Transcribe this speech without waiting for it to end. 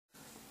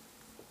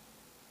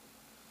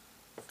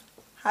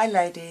Hi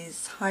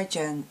ladies, hi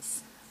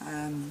gents.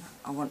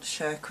 I want to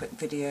share a quick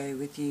video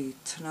with you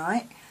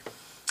tonight,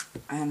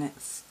 and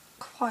it's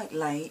quite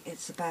late.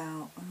 It's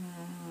about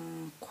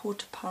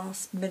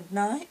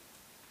midnight.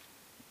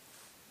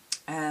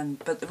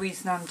 But the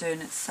reason I'm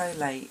doing it so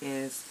late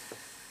is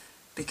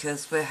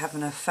because we're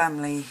having a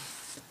family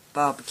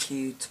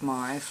barbecue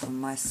tomorrow for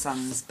my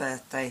son's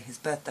birthday. His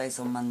birthday's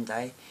on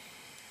Monday.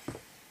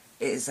 It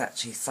is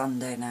actually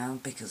Sunday now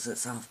because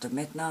it's after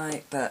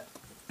midnight, but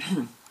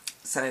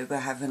so we're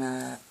having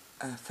a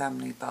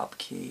family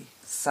barbecue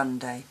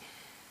Sunday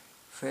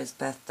for his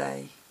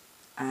birthday,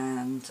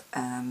 and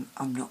I'm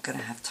not going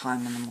to have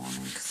time in the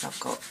morning because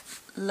I've got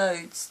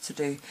loads to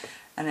do,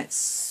 and it's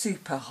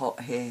super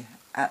hot here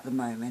at the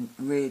moment,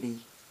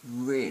 really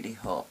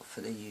hot for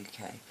the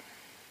UK.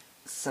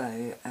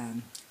 So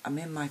I'm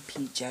in my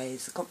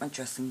PJs, I've got my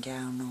dressing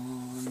gown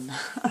on.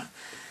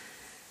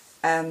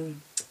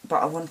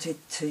 But I wanted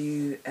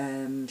to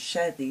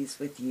share these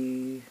with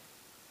you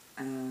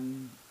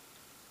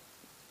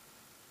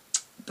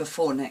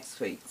before next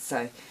week,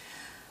 so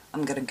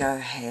I'm going to go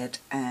ahead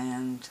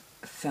and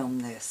film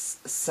this.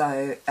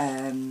 So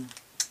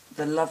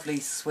the lovely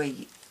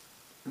sweet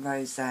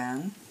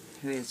Rosanne,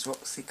 who is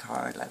Roxy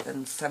Car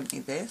 11, sent me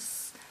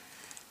this,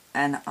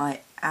 and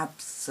I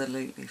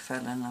absolutely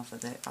fell in love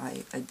with it.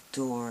 I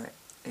adore it.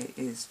 It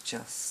is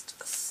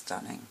just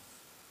stunning,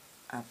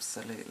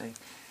 absolutely.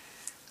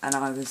 And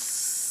I was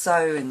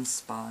so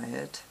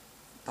inspired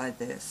by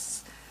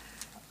this.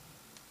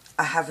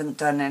 I haven't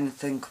done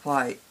anything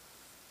quite,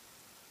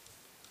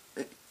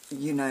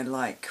 you know,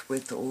 like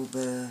with all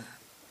the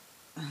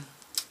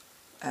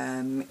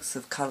mix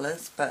of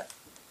colours, but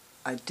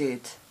I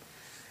did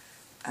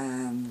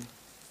do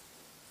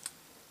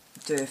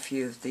a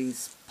few of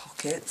these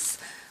pockets.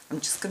 I'm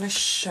just going to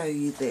show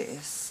you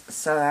this.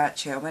 So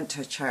actually I went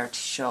to a charity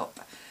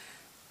shop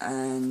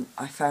and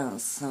I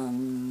found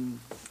some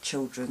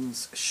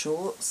children's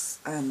shorts,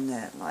 and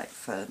they're like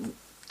for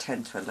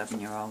 10 to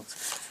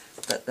 11-year-olds,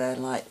 but they're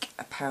like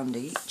 £1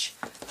 each,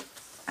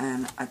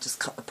 and I just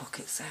cut the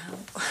pockets out.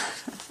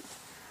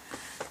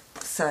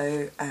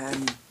 So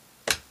and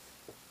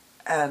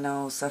I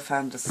also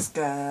found a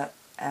skirt,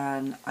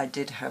 and I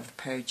did have a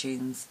pair of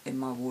jeans in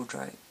my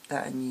wardrobe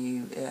that I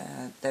knew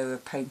they were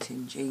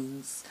painting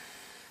jeans,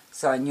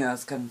 so I knew I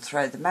was going to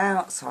throw them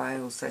out, so I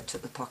also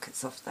took the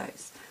pockets off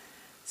those.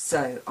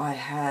 So I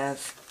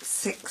have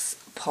 6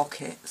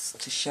 pockets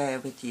to share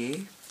with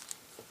you.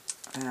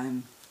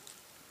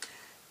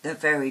 They're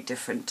very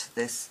different to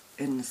this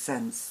in the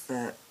sense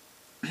that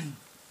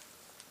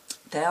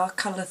they are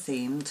colour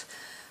themed,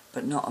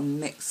 but not a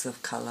mix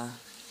of colour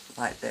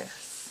like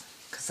this,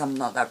 because I'm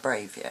not that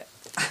brave yet.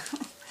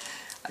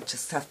 I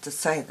just have to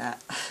say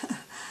that.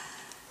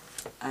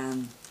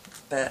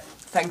 But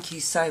thank you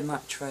so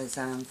much,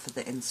 Rosanne, for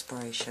the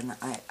inspiration.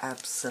 I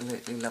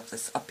absolutely love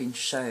this. I've been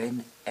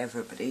showing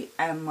everybody,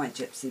 and my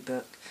gypsy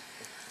book,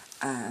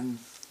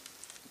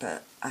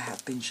 but I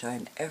have been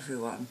showing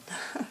everyone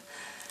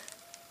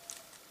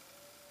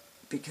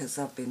because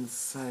I've been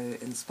so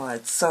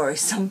inspired. Sorry,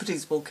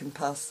 somebody's walking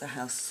past the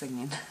house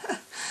singing.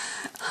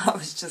 I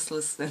was just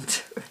listening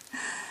to it.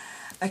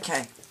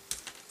 Okay,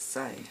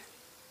 so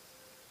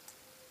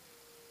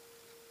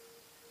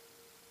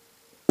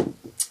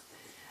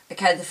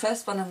okay, the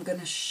first one I'm going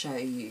to show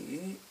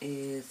you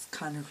is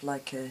kind of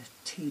like a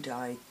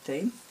tea-dyed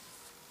thing.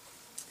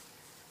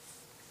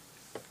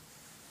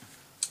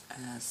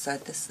 So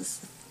this is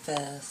the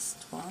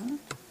first one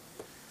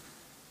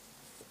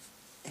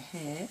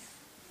here.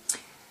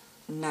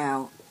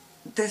 Now,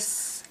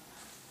 this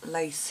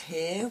lace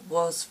here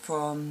was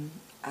from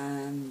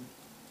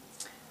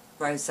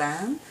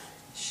Rosanne.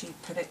 She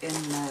put it in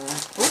the...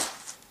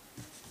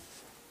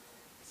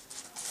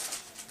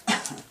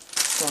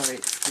 sorry,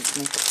 excuse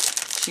me.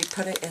 She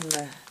put it in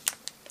the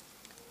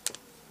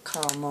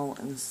Caramel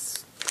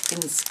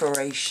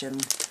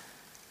Inspiration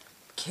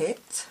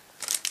kit.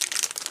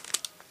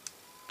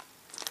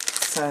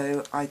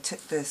 So I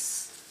took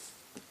this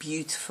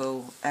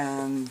beautiful,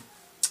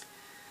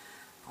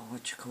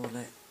 what do you call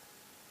it?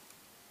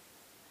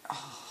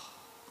 Oh,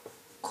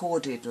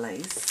 corded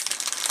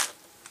lace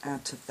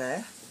out of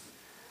there,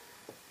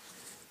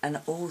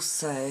 and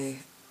also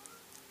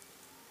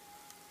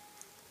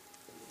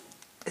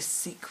a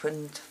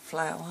sequined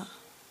flower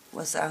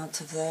was out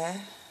of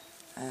there.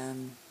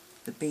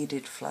 The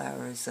beaded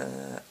flower is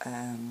a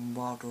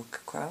Wild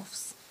Orchid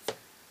Crafts,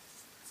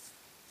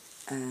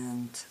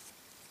 and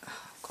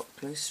I've got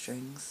glue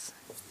strings.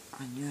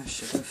 I knew I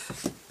should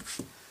have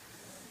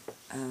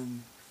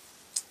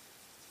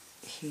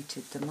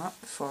heated them up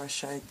before I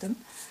showed them.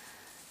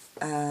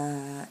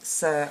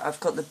 So I've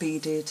got the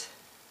beaded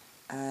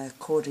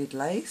corded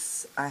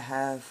lace. I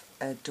have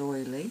a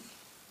doily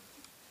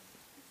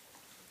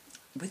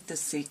with the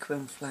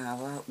sequin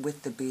flower,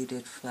 with the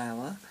beaded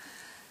flower.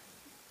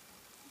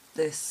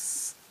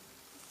 This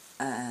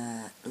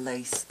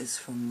lace is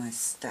from my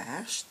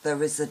stash.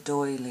 There is a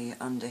doily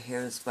under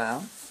here as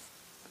well,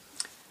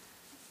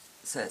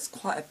 so it's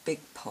quite a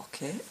big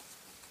pocket.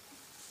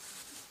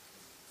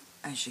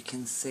 as you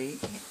can see.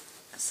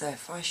 So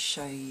if I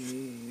show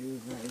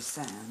you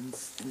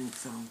Rosanne's, an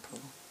example,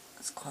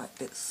 it's quite a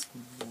bit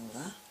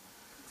smaller.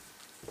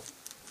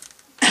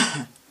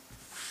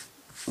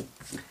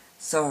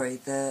 Sorry,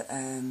 the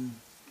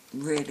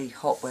really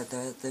hot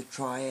weather, the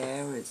dry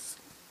air is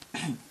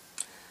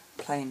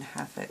playing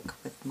havoc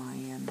with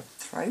my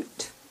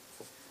throat.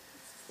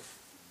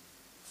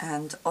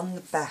 And on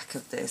the back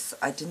of this,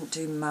 I didn't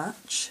do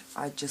much.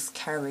 I just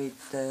carried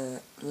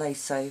the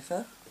lace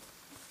over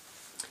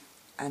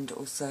and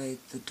also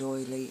the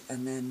doily,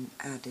 and then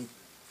added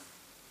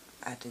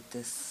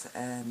this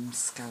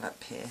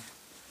scallop here.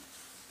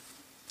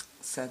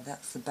 So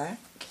that's the back.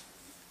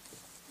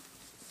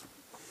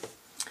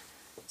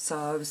 So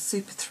I was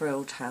super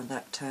thrilled how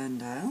that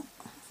turned out.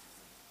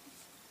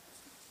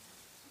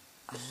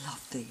 I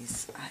love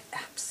these. I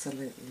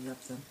absolutely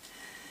love them.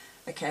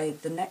 Okay,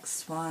 the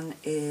next one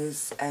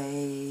is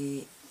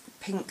a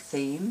pink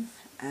theme,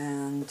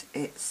 and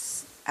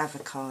it's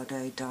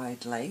avocado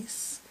dyed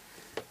lace,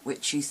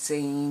 which you've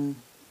seen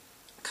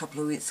a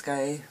couple of weeks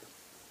ago.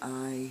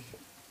 I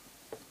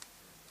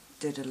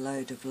did a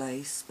load of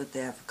lace with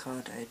the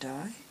avocado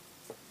dye.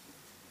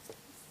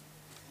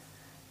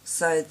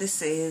 So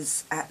this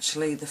is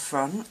actually the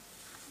front,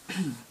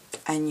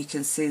 and you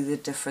can see the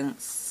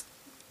difference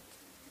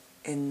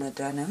in the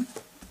denim.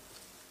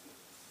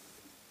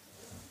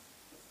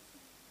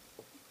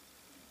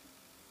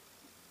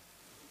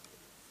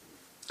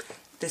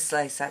 This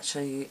lace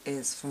actually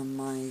is from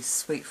my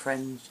sweet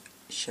friend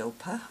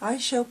Shilpa. Hi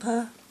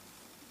Shilpa!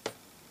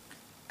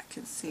 I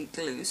can see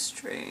glue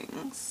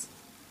strings.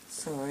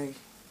 Sorry.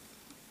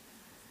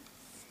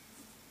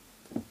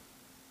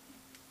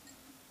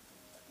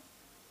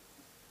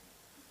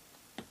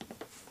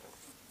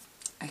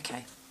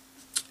 Okay,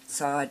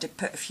 so I did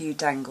put a few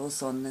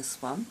dangles on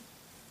this one.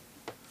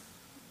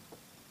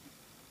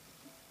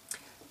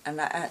 And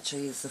that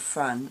actually is the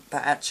front,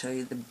 but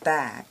actually the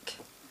back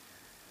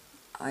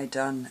I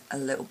done a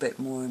little bit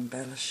more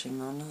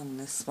embellishing on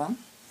this one.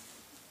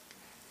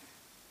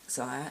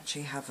 So I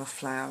actually have a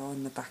flower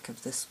on the back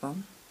of this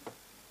one,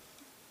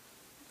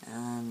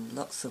 and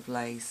lots of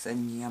lace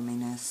and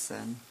yumminess,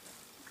 and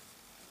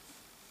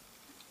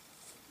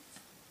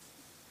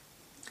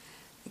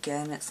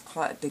again it's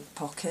quite a big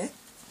pocket.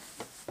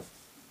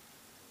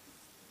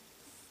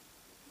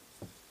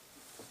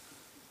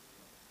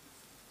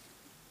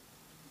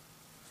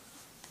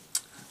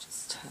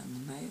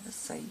 Turn them over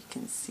so you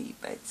can see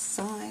both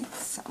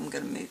sides. I'm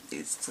going to move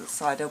these to the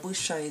side. I will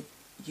show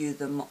you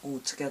them all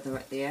together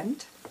at the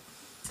end.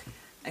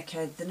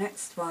 Okay, the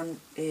next one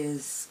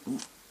is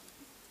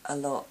a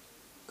lot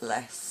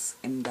less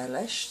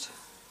embellished,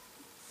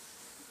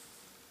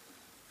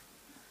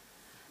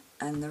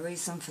 and the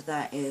reason for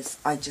that is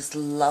I just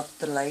loved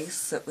the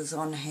lace that was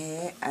on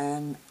here,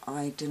 and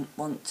I didn't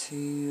want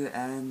to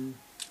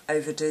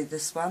overdo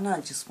this one.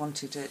 I just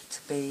wanted it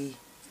to be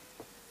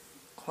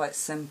quite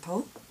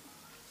simple.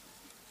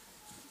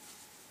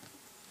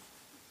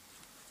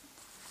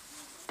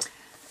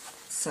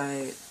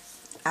 So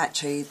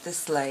actually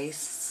this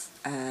lace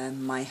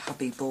my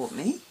hubby bought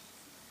me,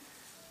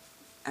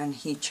 and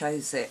he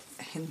chose it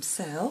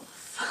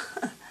himself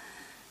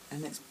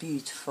and it's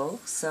beautiful.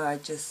 So I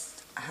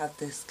just have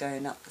this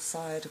going up the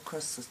side,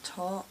 across the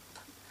top,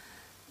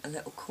 a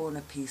little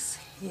corner piece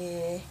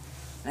here,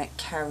 and it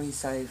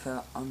carries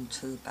over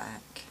onto the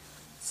back.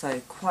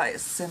 So quite a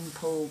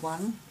simple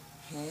one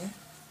here,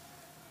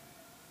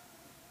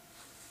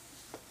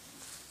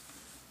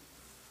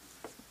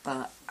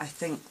 but I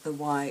think the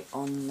white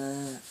on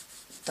the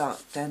dark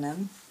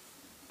denim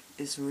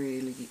is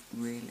really,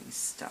 really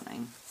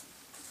stunning.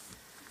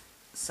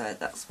 So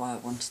that's why I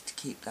wanted to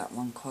keep that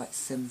one quite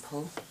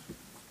simple.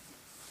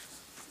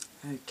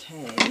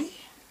 Okay.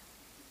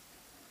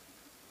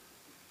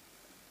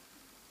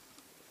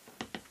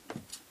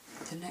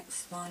 The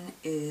next one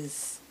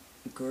is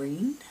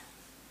green.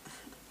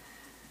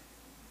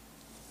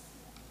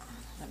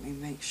 Let me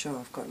make sure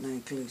I've got no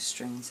glue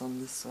strings on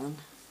this one.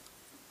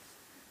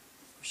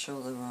 I'm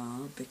sure there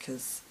are,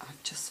 because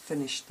I've just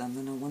finished them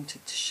and I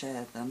wanted to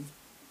share them.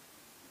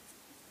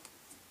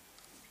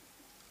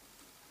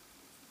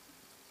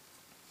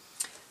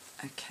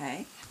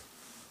 Okay,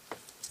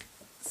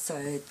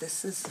 so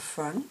this is the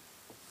front,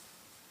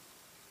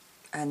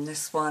 and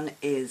this one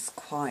is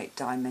quite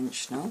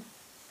dimensional,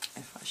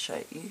 if I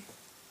show you.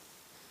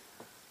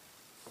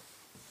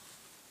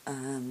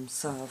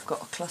 So I've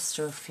got a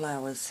cluster of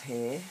flowers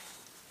here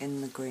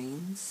in the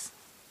greens,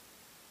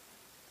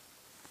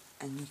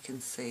 and you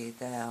can see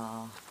they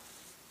are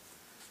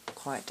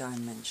quite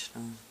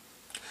dimensional.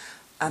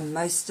 And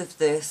most of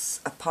this,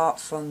 apart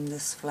from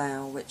this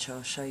flower, which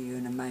I'll show you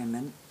in a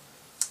moment,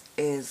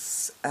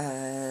 is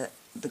the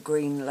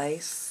green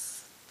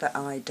lace that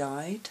I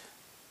dyed.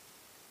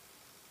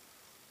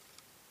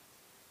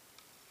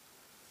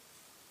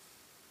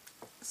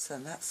 So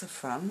that's the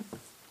front,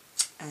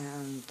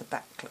 and the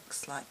back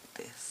looks like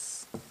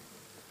this.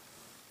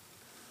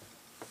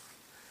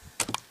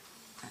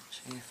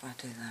 Actually, if I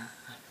do that.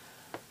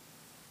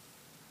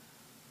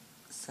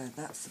 So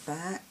that's the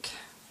back.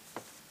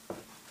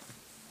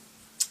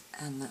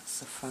 and that's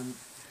the front.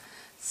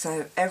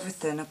 So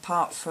everything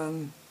apart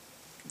from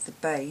the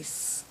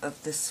base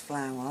of this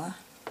flower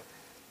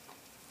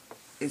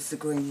is the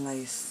green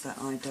lace that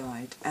I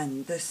dyed,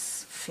 and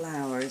this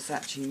flower is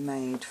actually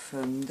made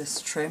from this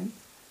trim,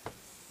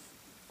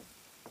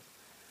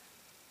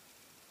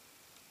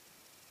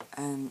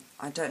 and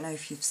I don't know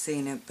if you've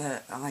seen it,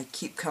 but I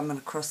keep coming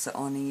across it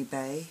on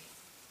eBay,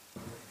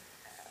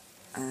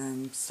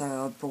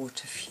 so I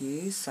bought a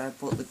few. So I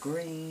bought the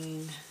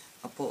green,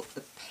 I bought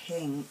the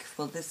pink.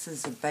 Well, this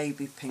is a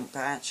baby pink, but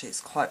actually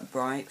it's quite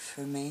bright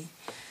for me.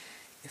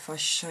 If I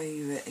show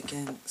you it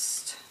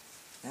against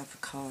the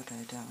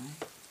avocado dye,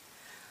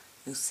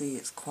 you'll see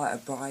it's quite a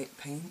bright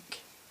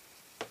pink.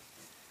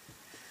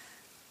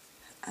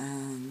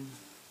 And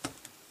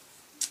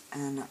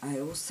I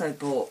also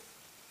bought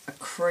a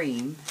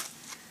cream,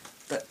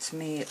 but to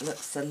me it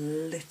looks a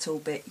little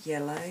bit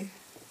yellow.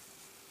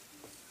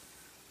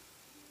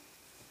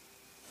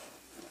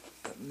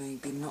 But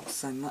maybe not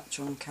so much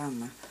on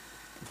camera.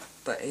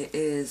 But it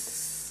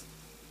is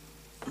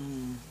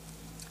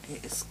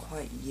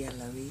quite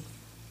yellowy.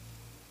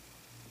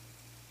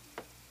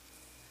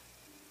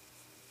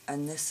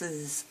 And this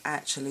is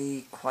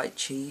actually quite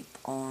cheap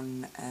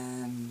on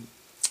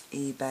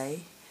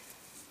eBay,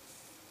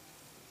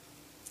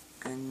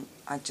 and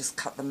I just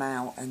cut them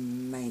out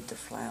and made the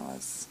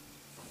flowers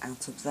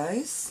out of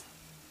those.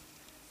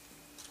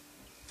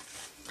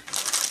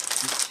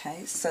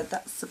 Okay, so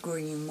that's the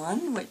green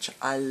one, which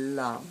I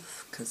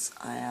love because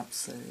I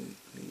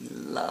absolutely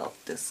love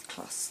this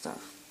cluster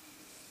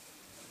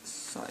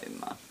so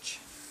much.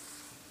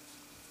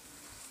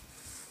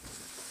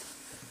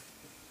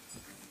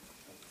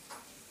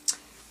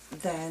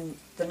 Then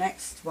the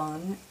next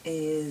one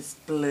is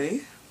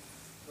blue.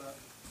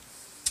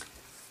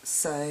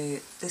 So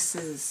this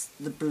is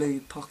the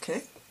blue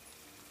pocket.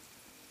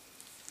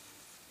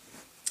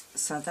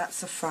 So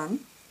that's the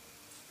front.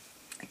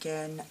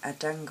 Again, a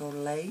dangle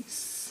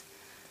lace,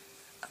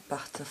 a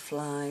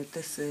butterfly.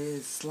 This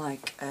is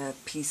like a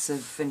piece of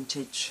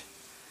vintage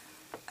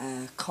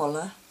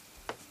collar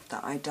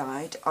that I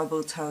dyed. I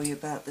will tell you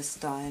about this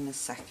dye in a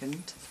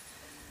second.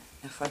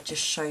 If I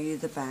just show you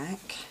the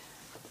back.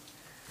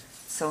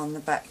 So on the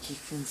back you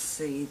can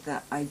see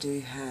that I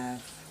do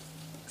have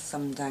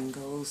some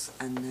dangles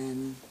and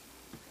then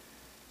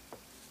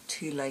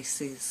two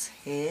laces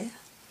here.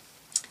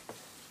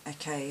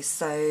 Okay,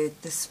 so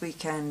this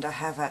weekend I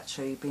have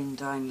actually been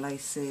dyeing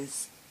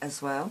laces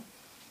as well,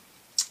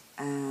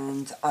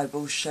 and I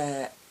will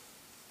share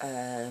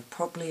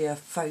probably a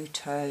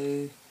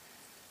photo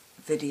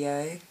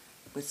video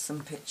with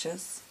some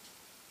pictures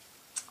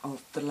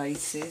of the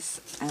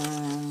laces.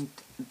 And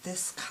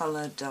this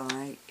colour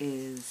dye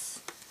is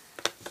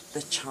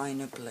the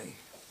China blue.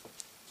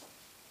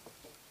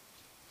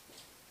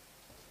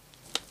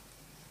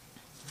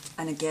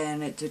 And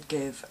again, it did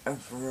give a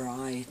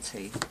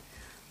variety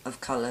of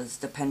colours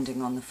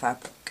depending on the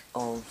fabric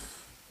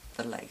of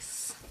the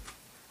lace.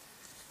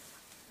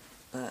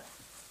 But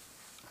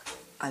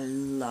I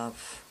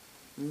love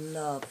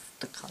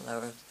the colour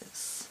of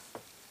this.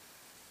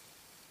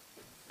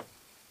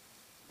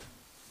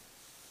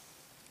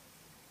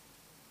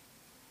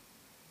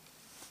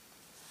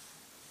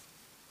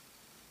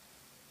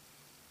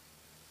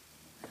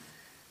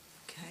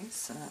 Okay,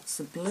 so that's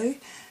the blue.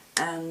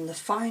 And the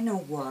final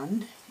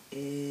one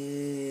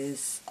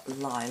is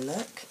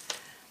lilac.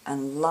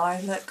 And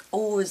lilac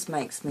always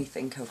makes me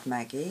think of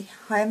Maggie.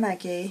 Hi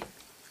Maggie.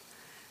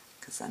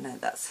 Because I know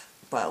that's,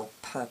 well,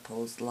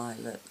 purples,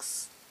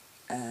 lilacs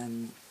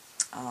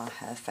are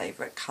her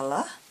favourite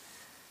colour.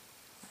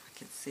 I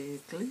can see a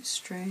glue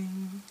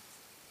string.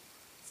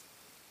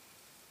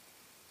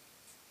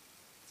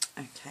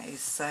 Okay,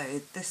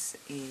 so this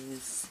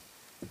is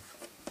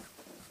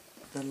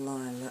the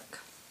lilac.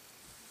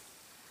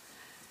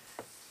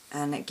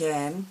 And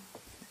again,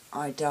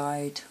 I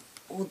dyed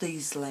all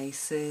these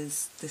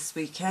laces this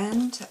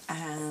weekend,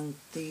 and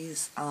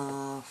these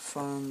are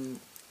from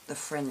the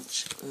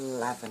French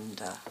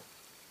lavender.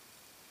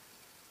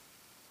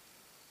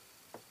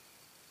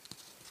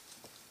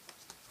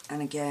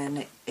 And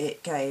again,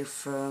 it gave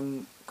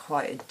from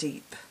quite a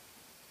deep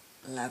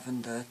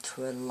lavender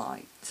to a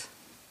light.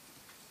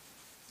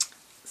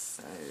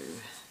 So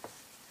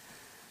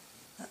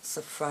that's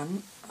the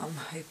front. I'm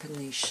hoping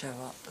these show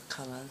up the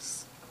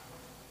colours.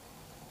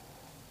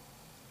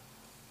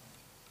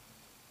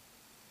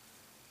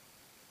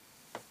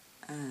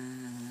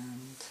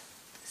 And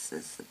this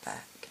is the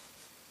back.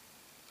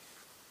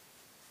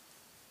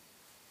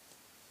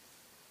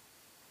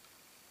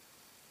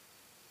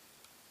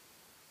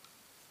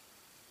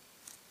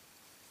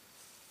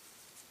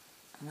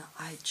 And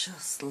I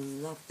just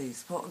love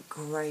these. What a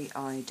great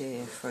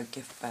idea for a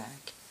gift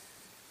bag,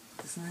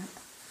 isn't it?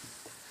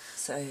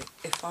 So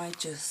if I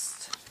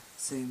just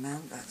zoom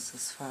out, that's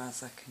as far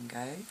as I can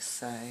go.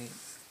 So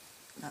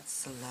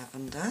that's the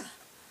lavender.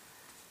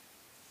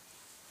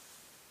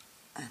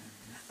 And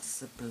that's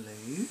the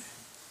blue,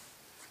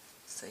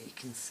 so you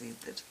can see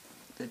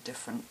the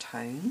different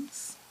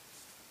tones.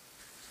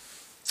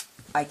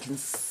 I can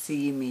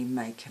see me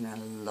making a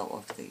lot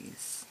of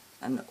these,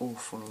 an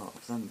awful lot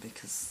of them,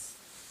 because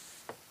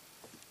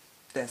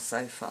they're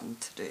so fun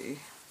to do.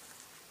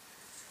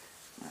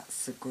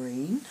 That's the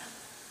green.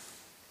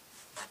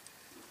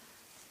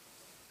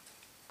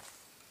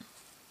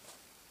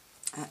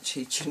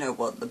 Actually, do you know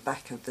what? The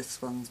back of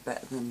this one's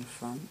better than the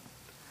front,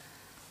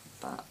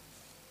 but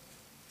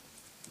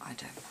I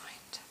don't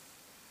mind.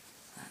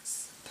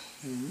 That's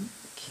pink.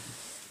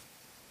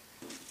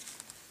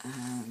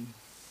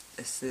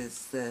 This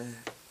is the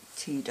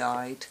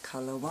tea-dyed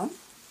colour one.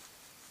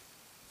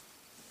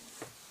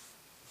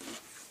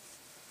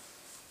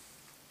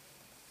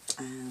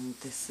 And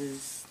this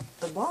is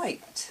the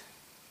white.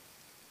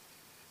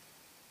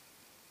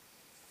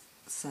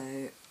 So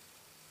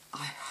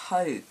I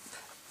hope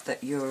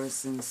that you're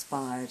as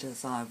inspired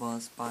as I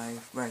was by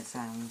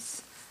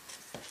Rosanne's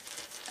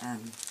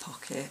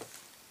pocket.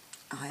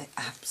 I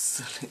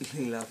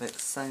absolutely love it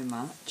so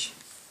much.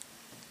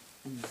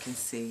 And you can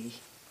see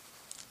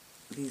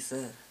these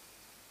are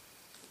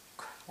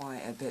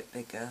quite a bit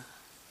bigger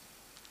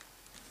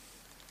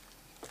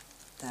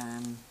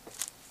than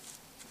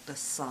the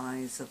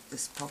size of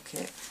this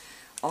pocket.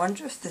 I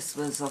wonder if this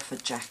was off a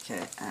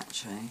jacket,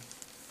 actually.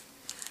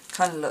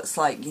 Kind of looks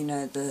like, you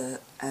know, the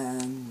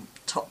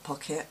top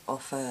pocket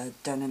off a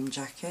denim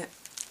jacket.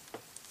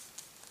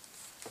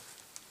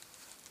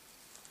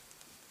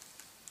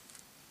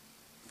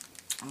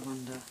 I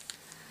wonder.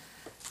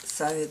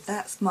 So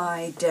that's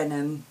my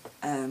denim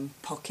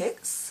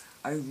pockets.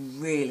 I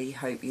really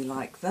hope you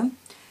like them,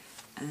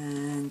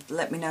 and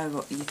let me know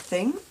what you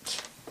think.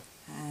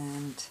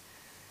 And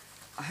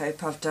I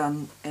hope I've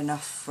done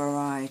enough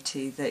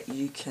variety that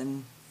you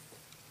can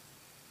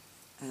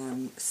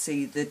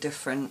see the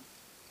different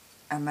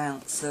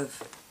amounts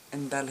of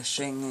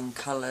embellishing and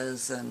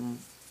colours and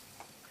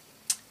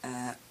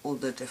all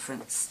the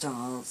different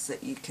styles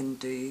that you can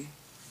do.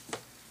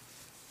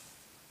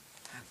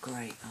 How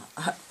great.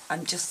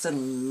 I'm just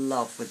in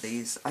love with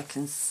these. I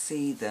can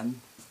see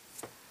them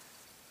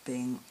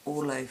being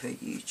all over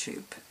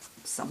YouTube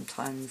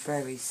sometime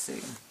very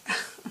soon.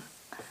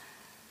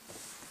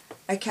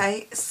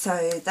 Okay,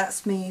 so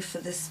that's me for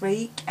this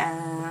week,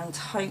 and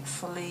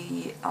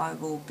hopefully I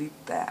will be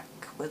back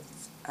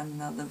with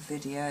another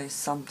video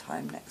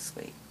sometime next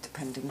week,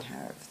 depending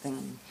how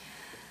everything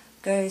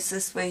goes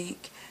this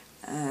week.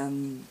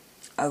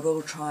 I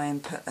will try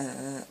and put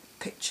a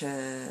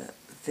picture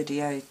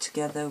video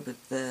together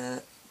with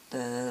the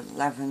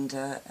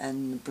lavender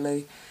and the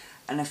blue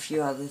and a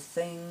few other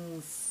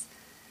things.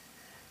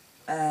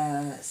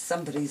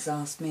 Somebody's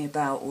asked me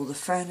about all the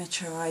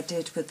furniture I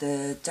did with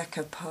the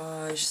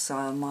decoupage, so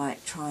I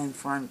might try and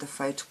find the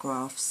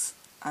photographs.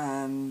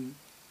 When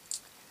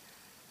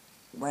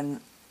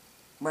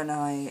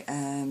I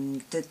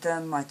did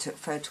them, I took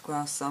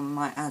photographs. I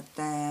might add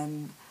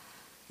them.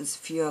 There's a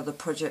few other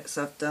projects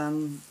I've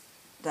done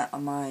that I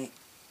might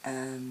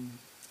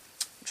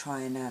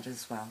try and add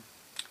as well.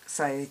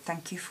 So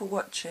thank you for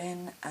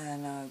watching,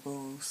 and I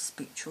will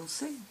speak to you all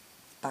soon.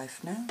 Bye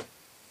for now.